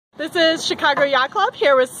This is Chicago Yacht Club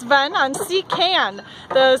here with Sven on SeaCan,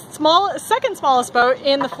 the second smallest boat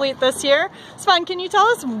in the fleet this year. Sven, can you tell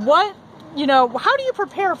us how do you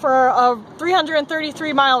prepare for a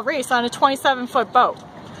 333-mile race on a 27-foot boat?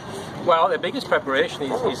 Well, the biggest preparation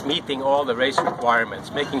is meeting all the race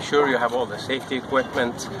requirements, making sure you have all the safety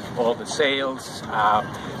equipment, all the sails,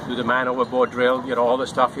 do the man overboard drill, all the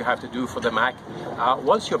stuff you have to do for the Mac.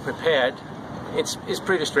 Once you're prepared, it's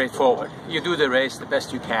pretty straightforward. You do the race the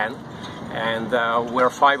best you can, and we're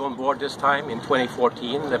 5 on board this time. In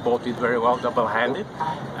 2014, the boat did very well double-handed,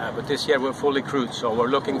 but this year we're fully crewed, so we're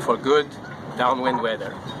looking for good downwind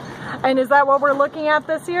weather. And is that what we're looking at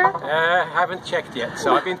this year? Haven't checked yet,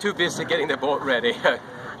 so I've been too busy getting the boat ready.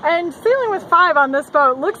 And sailing with 5 on this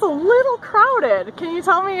boat looks a little crowded. Can you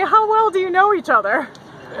tell me, how well do you know each other?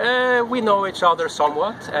 We know each other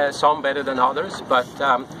somewhat, some better than others, but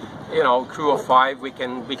crew of 5, we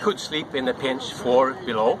could sleep in a pinch 4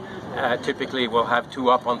 below. Typically we'll have 2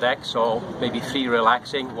 up on deck, so maybe 3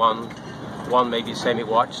 relaxing, one maybe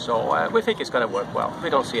semi-watch, so we think it's going to work well. We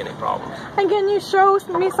don't see any problems. And can you show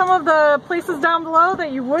me some of the places down below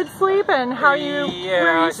that you would sleep and how where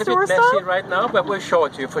you it's a store bit messy stuff? right now, but we'll show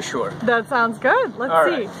it to you for sure. That sounds good. Let's All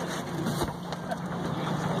see. Right.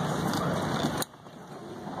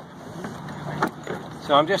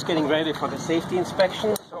 So I'm just getting ready for the safety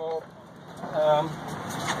inspection. So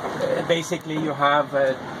basically you have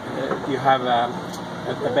a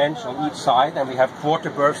bench on each side, and we have quarter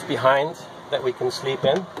berths behind that we can sleep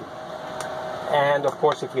in. And of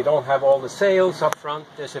course, if we don't have all the sails up front,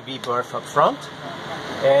 there's a V berth up front,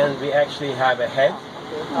 and we actually have a head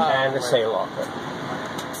and a sail locker.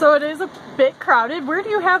 So it is a bit crowded. Where do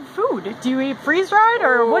you have food? Do you eat freeze-dried,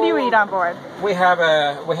 or what do you eat on board? We have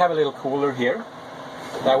a little cooler here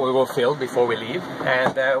that we will fill before we leave,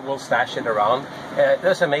 and we'll stash it around.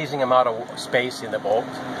 There's an amazing amount of space in the boat.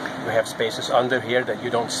 We have spaces under here that you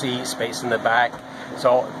don't see, space in the back.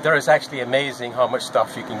 So there is actually amazing how much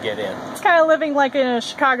stuff you can get in. It's kind of living like in a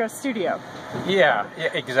Chicago studio. Yeah,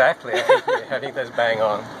 exactly. I think that's bang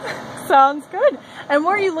on. Sounds good. And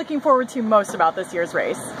what are you looking forward to most about this year's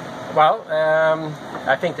race? Well,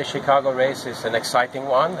 I think the Chicago race is an exciting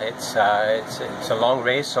one. It's a long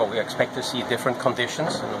race, so we expect to see different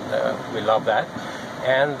conditions, and we love that.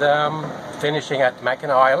 And finishing at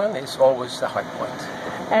Mackinac Island is always the high point.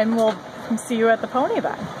 And we'll see you at the pony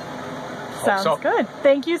then. Sounds so. Good.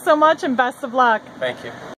 Thank you so much, and best of luck. Thank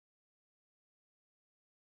you.